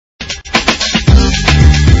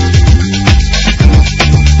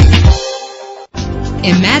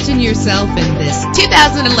Imagine yourself in this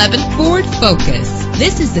 2011 Ford Focus.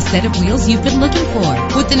 This is the set of wheels you've been looking for,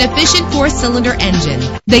 with an efficient 4-cylinder engine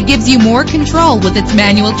that gives you more control with its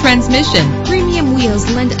manual transmission. Premium wheels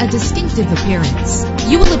lend a distinctive appearance.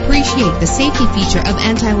 You will appreciate the safety feature of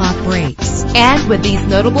anti-lock brakes. And with these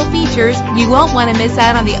notable features, you won't want to miss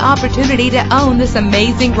out on the opportunity to own this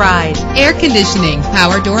amazing ride. Air conditioning,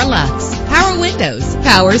 power door locks, power windows,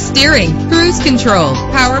 power steering, cruise control,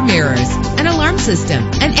 power mirrors, an alarm system,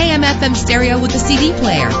 an AM/FM stereo with a CD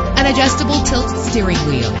player, an adjustable tilt steering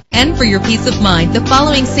wheel. And for your peace of mind, the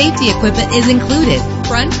following safety equipment is included: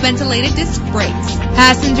 front ventilated disc brakes,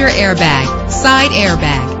 passenger airbag, side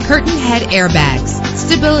airbag, curtain head airbags,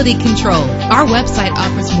 stability control. Our website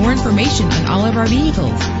offers more information on all of our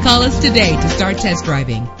vehicles. Call us today to start test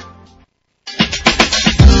driving.